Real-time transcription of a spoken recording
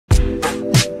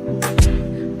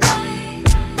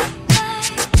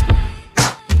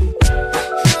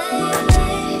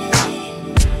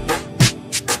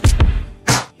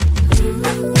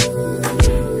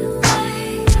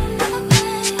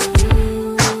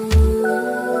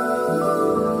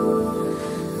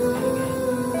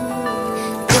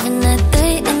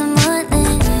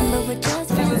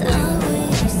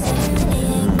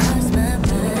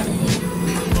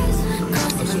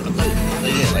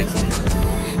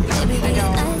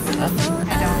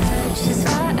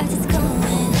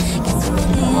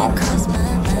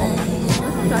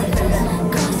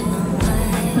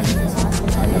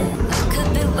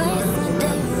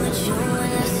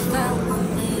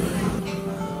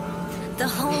The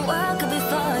whole world could be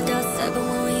fogged outside, but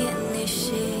when we in these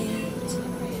sheets,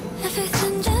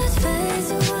 everything just fades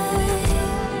away.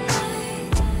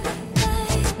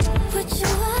 Would you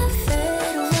want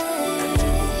fade away?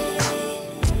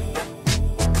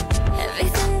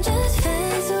 Everything just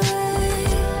fades away.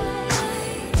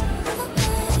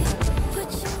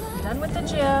 Done with the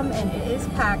gym, and it is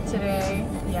packed today.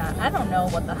 Yeah, I don't know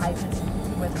what the hype is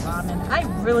with ramen. I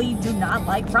really do not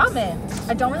like ramen.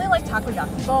 I don't really like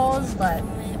takoyaki balls, but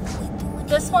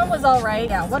this one was alright.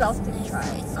 Yeah, what else did we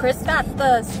try? Chris got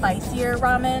the spicier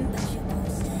ramen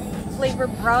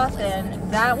flavored broth,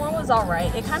 and that one was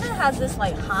alright. It kind of has this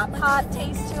like hot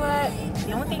taste to it.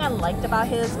 The only thing I liked about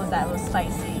his was that it was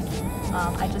spicy.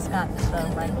 I just got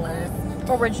the regular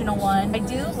original one. I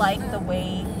do like the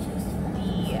way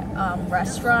the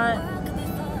restaurant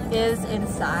is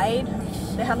inside.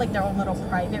 They have like their own little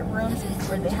private rooms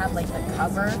where they have like the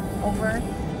cover over.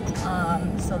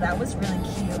 So that was really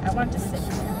cute. I wanted to sit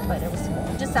there, but it was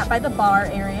full. Just sat by the bar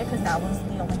area because that was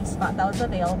the only spot that was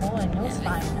available, and it was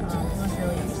fine. It was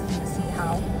really interesting to see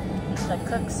how the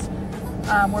cooks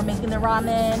were making the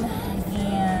ramen,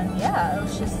 and yeah, it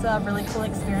was just a really cool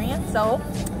experience. So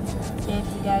if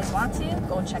you guys want to,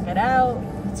 go check it out.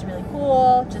 It's really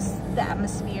cool, just the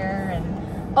atmosphere. And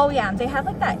oh yeah, they have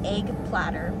like that egg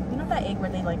platter. You know that egg where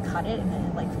they like cut it and then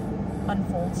it like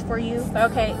unfolds for you.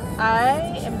 But okay,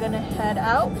 I am gonna head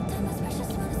out,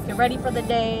 get ready for the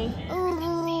day.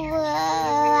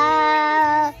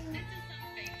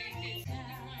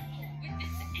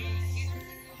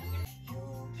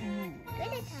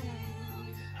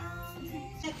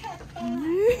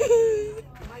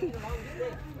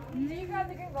 Did you grab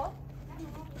the green ball?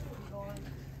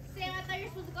 Sam, I thought you were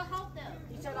supposed to go help them.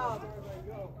 He said, "Oh,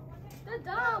 The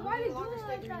dog, why are you doing like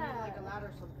like that? a ladder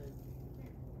or something."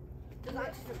 Just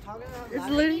actually talking about It's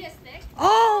ladder. literally. Need a stick?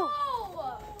 Oh!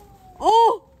 Oh!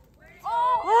 Oh!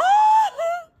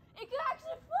 Oh! It could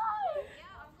actually fly!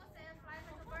 Yeah, I'm gonna say it flies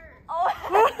like a bird. Oh!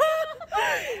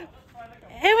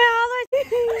 It went all the way.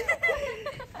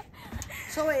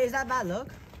 So wait, is that bad luck?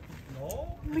 No.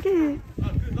 Look at it.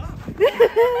 Good luck.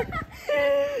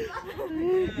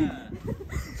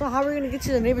 So how are we gonna get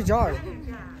to the neighbor's yard?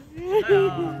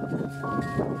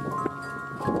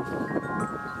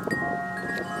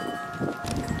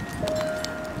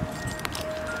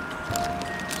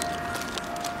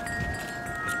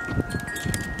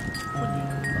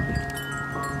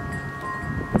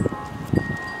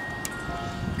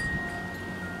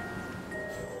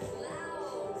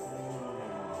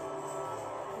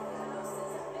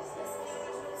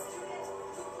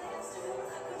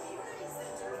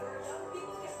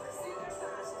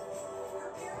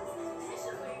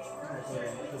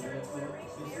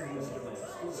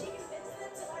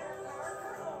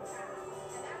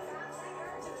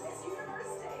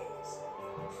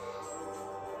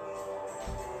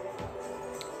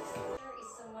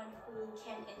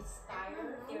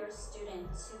 Inspire their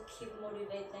students to keep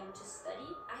motivate them to study.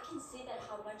 I can see that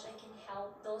how much I can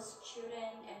help those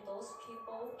children and those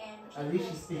people, and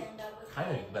people stand up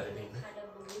again, kind of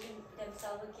believe in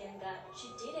themselves again that she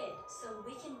did it, so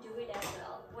we can do it as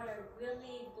well. What I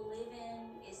really believe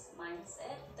in is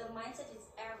mindset. The mindset is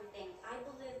everything. I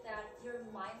believe that your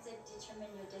mindset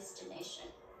determines your destination.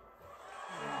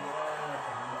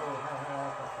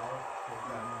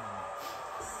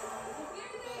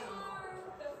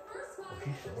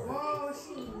 Whoa,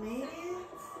 she made it?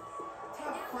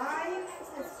 Top 5?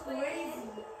 That's crazy.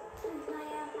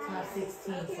 Top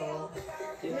 16, so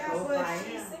Yeah, go but five.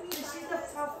 she's the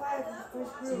top 5 in the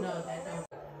first group. No, that don't.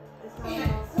 It's not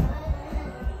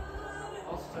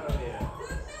Australia.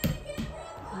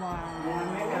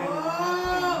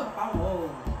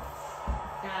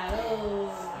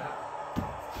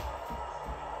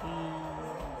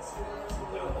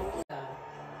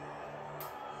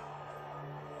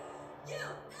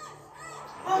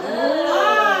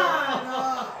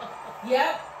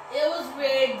 Yep, it was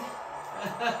rigged.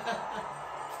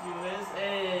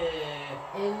 USA.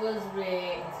 It was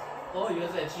rigged. Oh,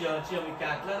 USA 去美國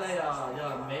啦，你又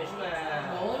美出嚟。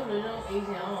冇你種以前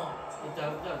哦。你就走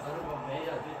到個美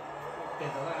又啲記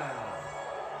得啦。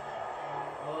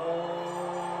哦。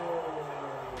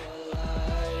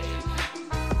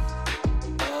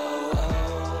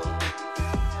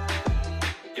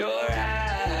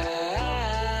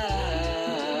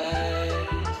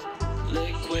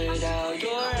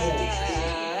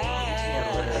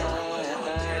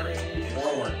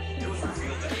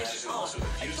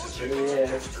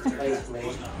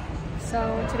So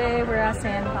today we're at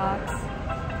Sandbox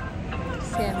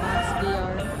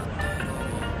VR.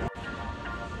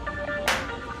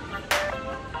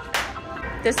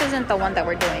 This isn't the one that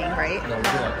we're doing, right? No, we're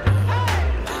doing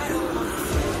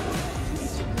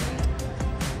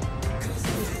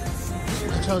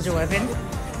You chose your weapon?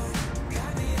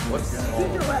 what's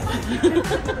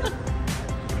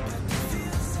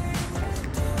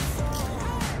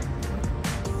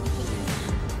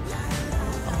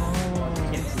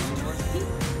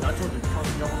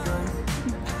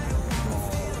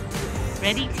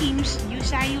Ready, teams? You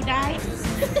say you die?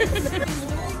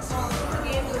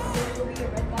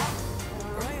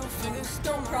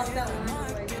 Don't cross that one.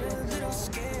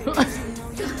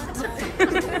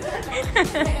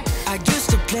 I used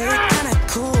to play it kinda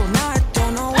cool, now I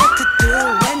don't know what to do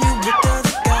when you with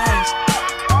other guys.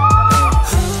 Ooh,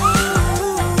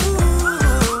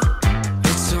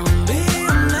 it's only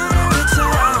a matter of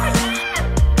time.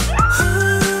 Ooh,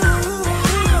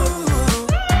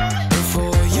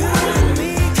 before you and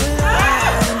me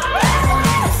collide.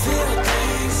 I feel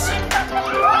things,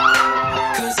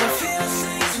 'cause I feel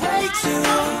things way too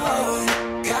hard.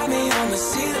 Got me on the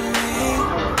seat of me.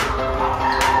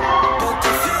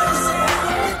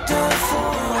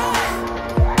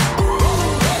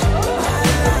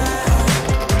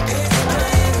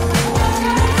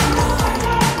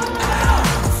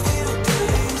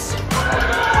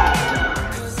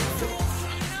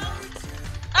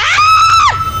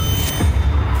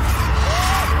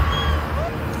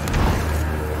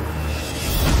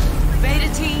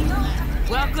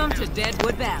 Welcome to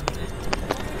Deadwood Valley.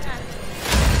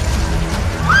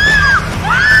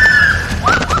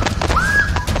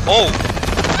 Oh!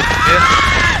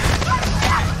 Yeah.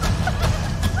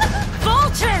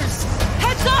 Vultures!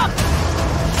 Heads up!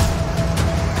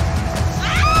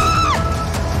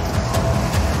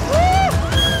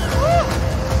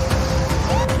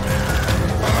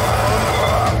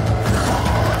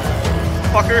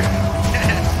 Fucker.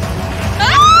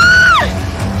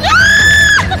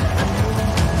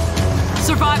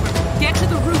 Survivor, get to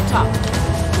the rooftop.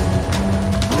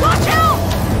 Watch out!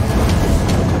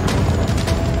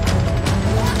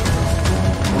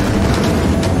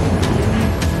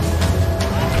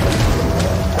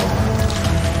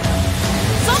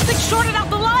 Something shorted out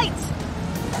the lights!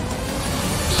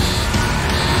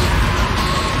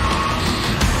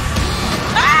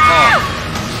 Ah!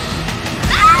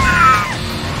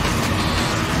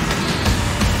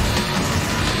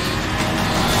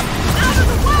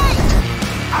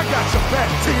 I got your back,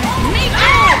 team. Me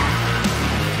too!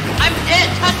 I'm dead.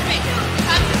 Touch me.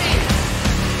 Touch me.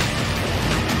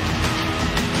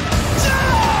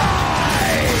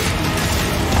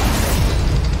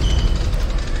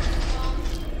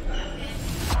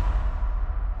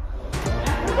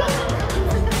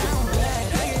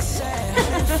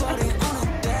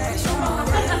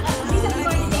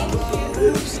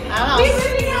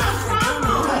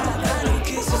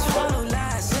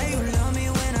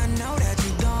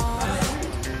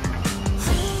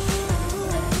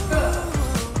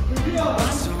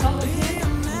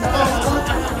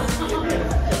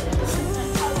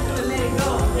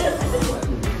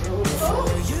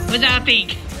 What do I think?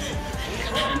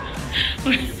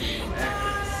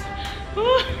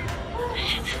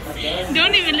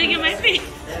 Don't even look at my face.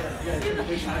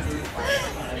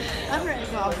 I'm ready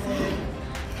to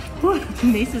go.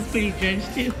 Mace's pretty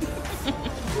drenched too.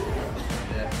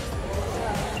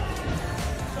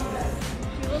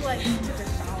 She looked like she took a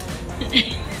shower.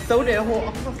 So did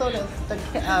the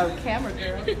camera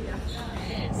girl.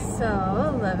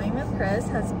 So, living with Chris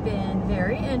has been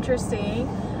very interesting.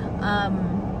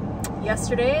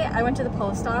 Yesterday, I went to the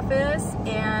post office,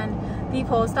 and the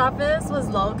post office was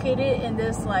located in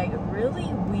this like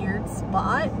really weird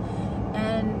spot,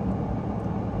 and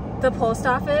the post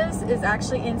office is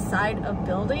actually inside a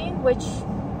building, which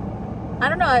I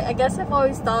don't know, I guess I've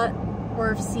always thought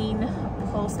or seen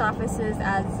post offices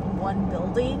as one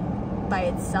building by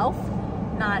itself,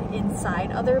 not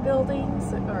inside other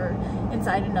buildings or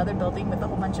inside another building with a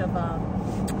whole bunch of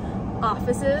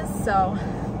offices. So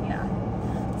yeah,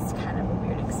 it's kind of a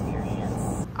weird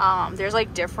experience. There's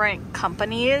like different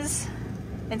companies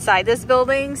inside this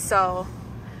building, so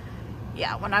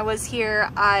yeah, when I was here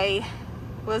I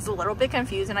was a little bit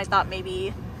confused, and I thought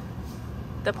maybe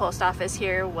the post office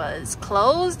here was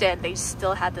closed and they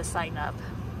still had the sign up.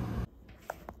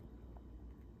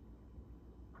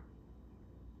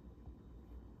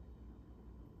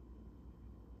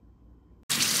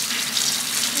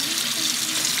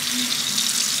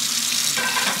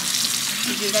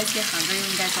 Did you guys get hungry when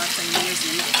you guys watched the New Year's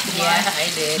Eve? Yeah, I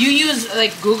did. You use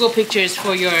like Google Pictures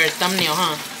for your thumbnail,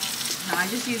 huh? No, I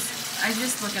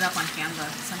just look it up on Canva.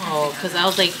 Oh, because I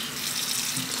was like,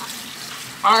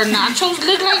 our nachos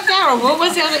look like that, or what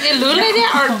was it? It looked like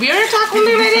that, or beer taco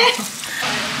look like that.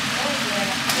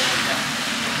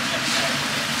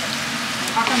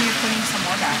 come you're putting some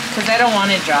more back? Because I don't want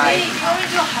it dry. Wait, you want me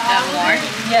to do half of more? it?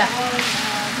 Yeah.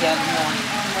 Yeah, more.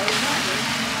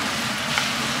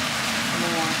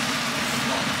 More.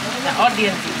 The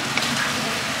audience.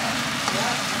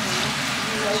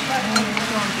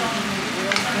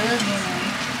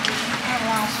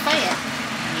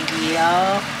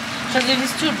 Yeah. Because if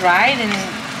it's too dry, then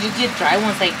you get dry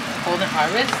ones like Golden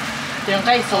Harvest. They're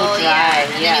like so dry.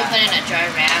 And then you put in a dry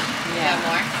wrap. Yeah.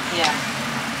 More. Yeah.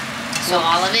 So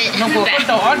all of it. No, but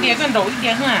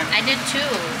I did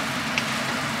too.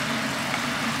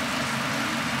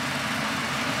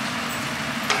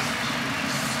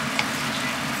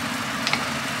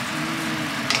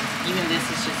 Even this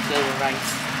is just good with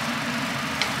rice.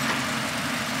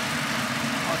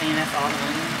 Oh, dang, that's all the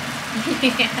onion.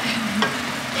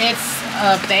 It's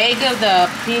a bag of the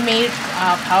pre-made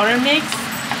powder mix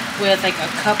with like a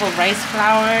cup of rice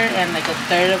flour and like a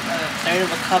third of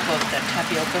a cup of the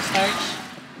tapioca starch.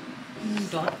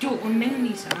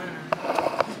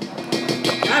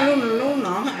 Luôn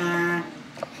nó à.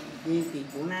 Gì kỳ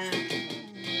của na.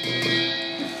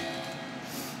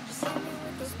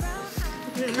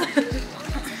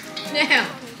 Yeah.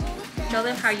 Tell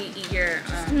them how you eat your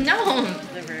No.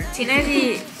 liver. Tina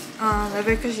eat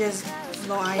liver because she has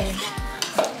low iron.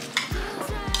 So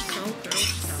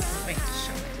gross. Wait,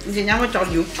 show me. Thì nhau cho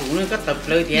vũ trụ nữa có tập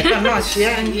lời thì tao nói xía.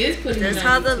 That's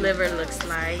how the liver looks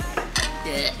like.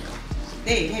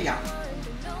 Đây thấy không?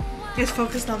 It's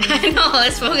focused on me. I know,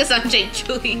 let's focus on Jake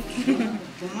chewing.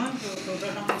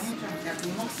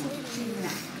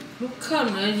 Lúc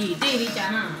không nữa gì đây đi chả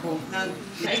nào.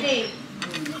 Lấy đi.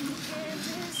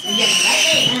 You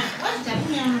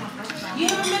have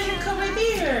a measuring cup right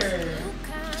there.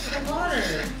 The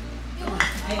water.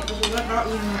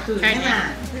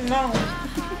 No.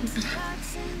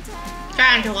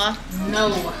 Try it, Joel. No.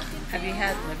 Have you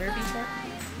had liver before?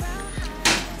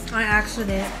 I actually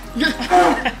did.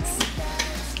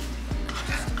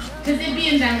 Because it be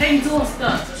in that thing doing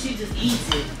stuff, so she just eats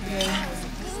it. Yeah.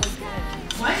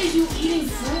 Why is you eating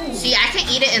food? See, I can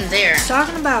eat it in there.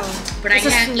 Talking about. But I It's a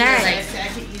can't eat snack. it like. I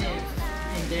can eat it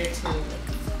in there too.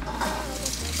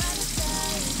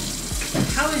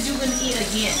 How is you gonna eat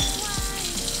again?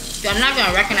 I'm not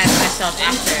gonna recognize myself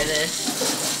after this.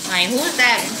 Like, who's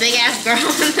that big ass girl in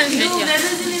the video? Dude, that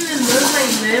doesn't even look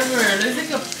like liver. It looks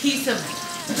like a piece of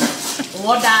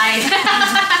wodai.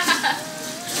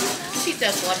 Piece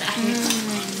of what?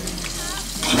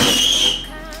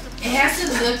 It has to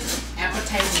look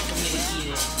appetizing for me to eat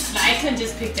it. Like, I couldn't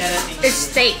just pick that up and eat It's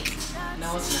steak.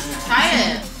 No, it's not. Try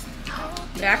it.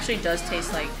 It actually does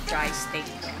taste like dry steak.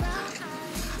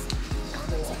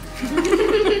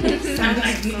 I'm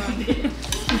like, eating it.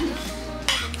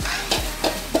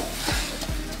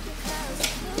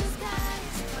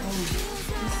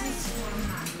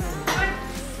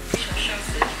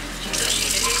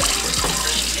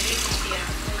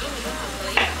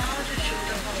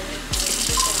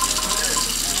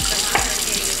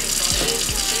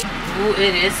 Ooh,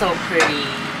 it is so pretty.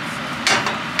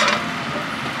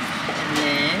 And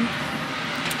then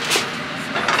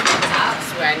that's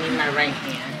where I need my right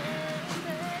hand.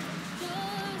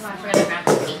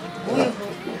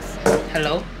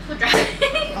 Hello?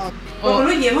 Oh,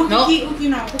 no.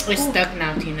 It's stuck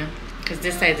now, Tina. Because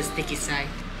this side is the sticky side.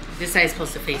 This side is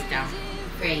supposed to face down.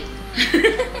 Great.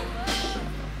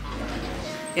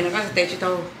 Thì nó có tê cho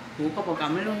tôi. Ngủ có bộ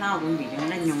cảm lúc nào cũng bị cho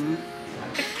nó nhung.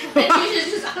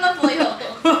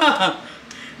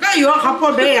 Cái gì học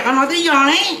có bé là nó tới giờ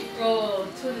đấy. Oh,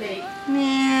 too late.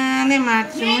 Nè, đây mà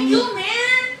Man, you man.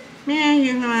 mẹ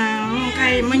gì mà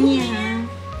cây mới nhia hả?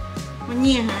 Mới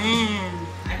nhia hả?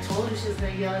 I told her she's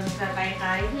gonna yell at me like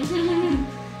hi.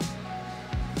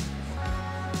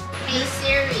 Hey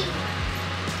Siri.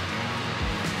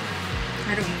 I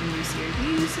don't even use Siri. Do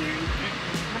you use Siri?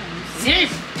 Siri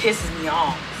pisses me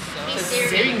off. Hey Because Siri.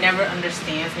 Siri never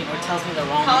understands me or tells me the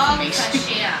wrong Call information.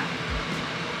 Kashia.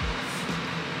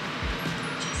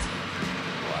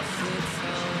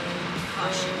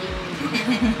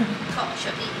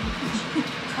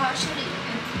 Cautionly.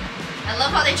 I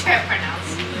love how they try to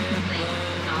pronounce it. Like,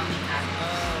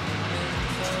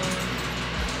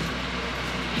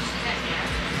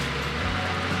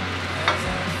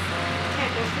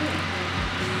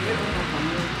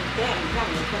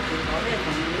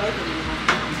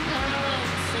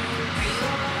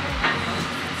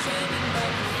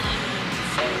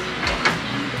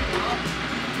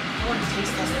 I want to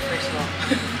taste test it first of all.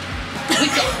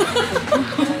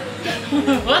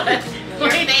 What?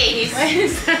 your face. Why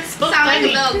is that so Sound like a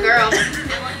funny? little girl.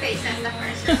 I want face test the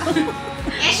first.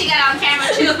 And she got it on camera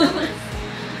too.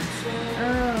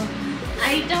 Oh. I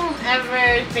I don't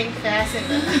ever think fast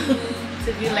enough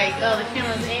to be like, oh, the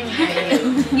camera's aiming at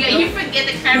you. Yeah, you forget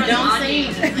the camera's Don't on say you.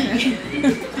 anything.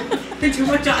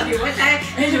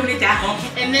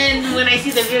 And then when I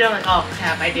see the video, I'm like, oh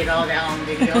crap, I did all that on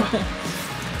video.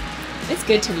 It's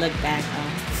good to look back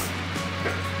though.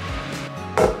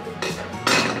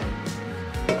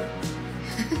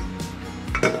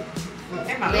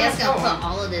 Leah's gonna put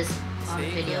all of this on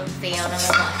video. Fail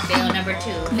number 1, fail number 2,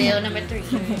 fail number 3.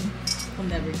 I'll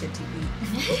never get to eat.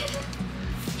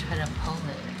 Try to pull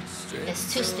it. It's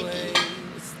too sticky.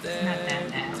 Not that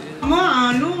bad.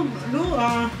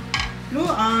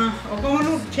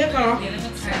 Lúc chết rồi.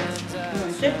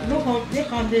 Chết lúc không chết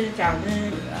con đi chào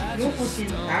nên lúc không xin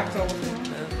cả rồi.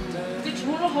 Cái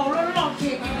chú nó hồ nó lọt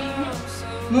kìa.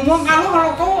 Mình muốn ăn lúc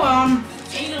họ có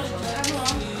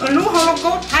lúc họ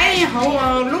có thấy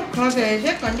họ lúc họ thì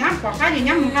chết còn nhắm quả cái gì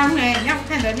nhắm một căng này nhắm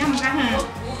cái này nhắm một căng này.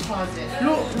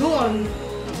 Lúc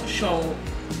sầu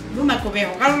lúc mà cô về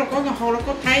họ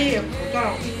có thấy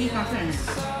có cái khác này.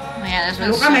 Yeah, that's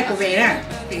Lúc cái mày của về nè,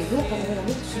 thì lúc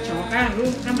cho cái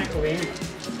lúc cái mày của về nè.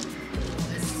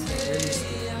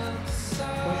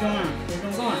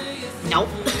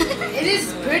 Nope. It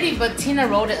is pretty, but Tina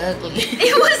wrote it ugly.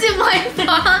 It wasn't my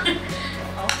fault.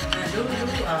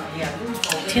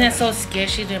 Tina's so scared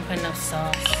she didn't put enough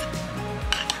sauce.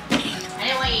 I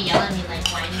didn't want you yelling at me like,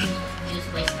 why did you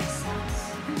just waste my sauce?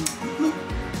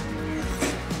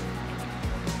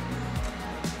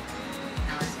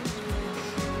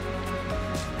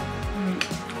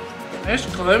 It's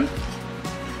good.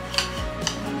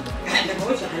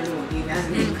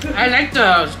 I like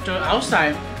the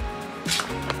outside.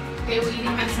 Okay, we're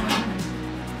eating maximum.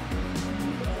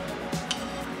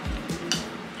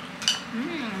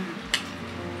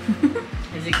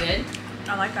 Is it good?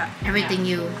 I like that. Everything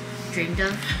you dreamed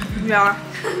of. Yeah.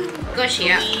 Good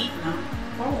shit.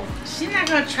 She's not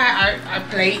gonna try our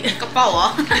plate. Cái bầu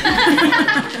à?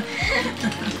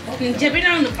 Okay, chip it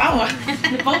on the bowl.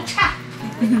 The bowl chop.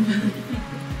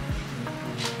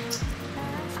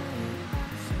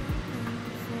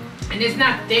 And it's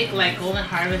not thick like Golden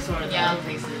Harvest or the other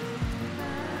places.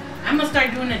 I'm gonna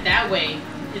start doing it that way.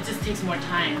 It just takes more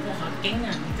time.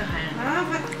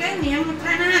 Cái niệm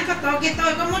thay na có tôi kia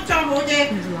tôi có muốn cho bộ gì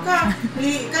có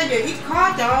cái gì ít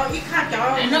khó cho ít khác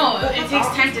cho. I know it takes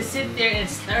time to sit there and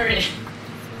stir it.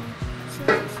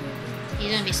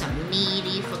 He's gonna be some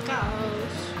meaty for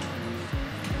cows.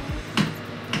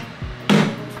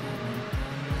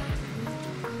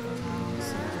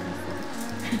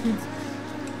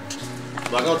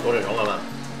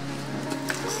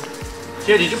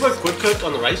 Yeah, did you put quick cook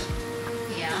on the rice?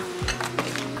 Yeah.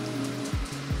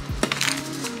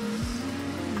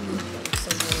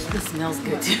 This smells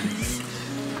good too.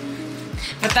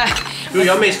 But that. Dude,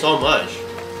 y'all made so much.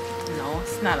 No,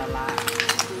 it's not a lot.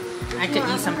 I could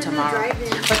eat some tomorrow.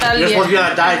 But that You're supposed to be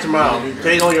on a diet tomorrow.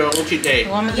 Today's on your own cheat day.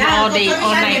 Well, I'm eating all day,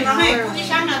 all night.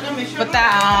 But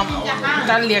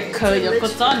that liệt khơi cho cô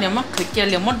cho nếu mà khơi kia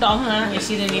liều mất đó hả? And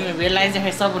she didn't even realize it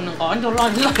herself when nó cho lo.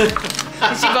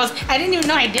 And she goes, I didn't even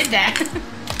know I did that.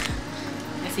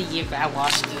 That's a year I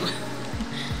watched you.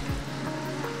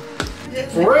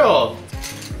 For real.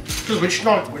 Dude, we're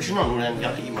not doing that. You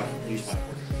have to use my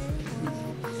fork.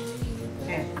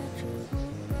 Okay.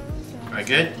 Alright,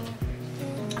 good?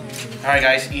 Alright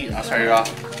guys, eat. I'll start it off.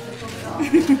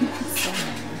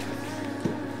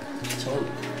 So,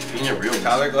 being a real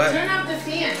Tyler, go ahead. Turn off the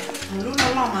fan. Lúc đó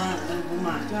lo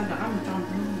mà cho đã mà cho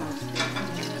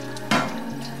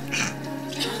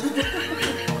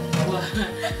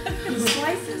The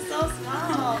slice is so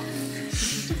small.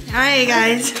 Alright,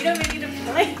 guys. You don't even need a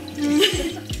plate.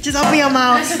 Just open your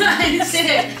mouth. That's what I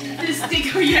said. Just stick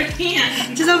over your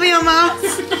pan. Just open your mouth.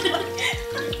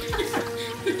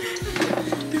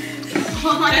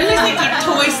 That looks like a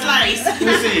toy slice. Let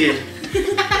me see.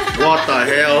 What the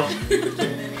hell?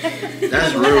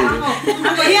 That's rude.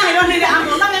 I don't need a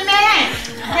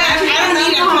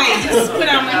plate. Just put it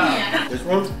on my hand. This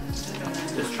one?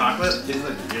 This chocolate tastes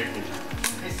like the Dairy Queen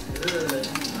chocolate. It's good.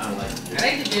 I don't like it. I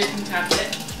like the Dairy Queen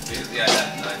chocolate. Yeah,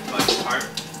 that fudge part.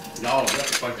 No,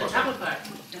 that's the fudge The part. chocolate part.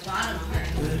 The bottom part.